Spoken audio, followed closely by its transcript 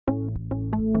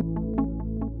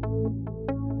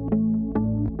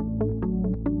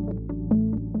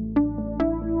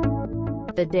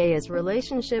The day is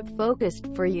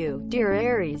relationship-focused for you, dear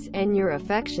Aries, and your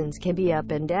affections can be up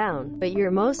and down, but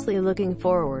you're mostly looking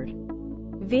forward.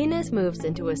 Venus moves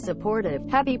into a supportive,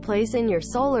 happy place in your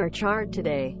solar chart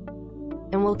today,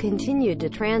 and will continue to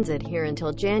transit here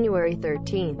until January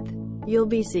 13th. You'll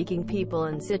be seeking people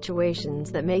and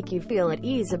situations that make you feel at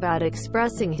ease about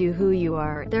expressing who you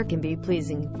are. There can be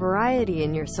pleasing variety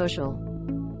in your social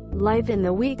life in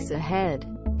the weeks ahead.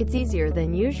 It's easier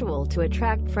than usual to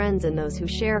attract friends and those who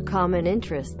share common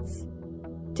interests.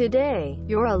 Today,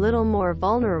 you're a little more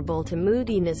vulnerable to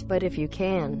moodiness, but if you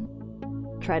can,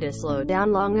 try to slow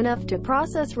down long enough to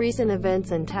process recent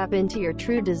events and tap into your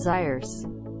true desires.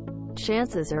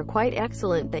 Chances are quite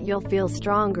excellent that you'll feel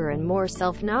stronger and more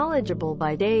self-knowledgeable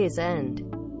by day's end.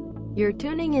 You're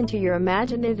tuning into your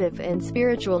imaginative and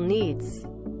spiritual needs.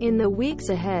 In the weeks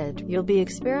ahead, you'll be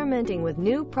experimenting with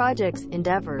new projects,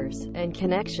 endeavors, and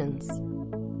connections.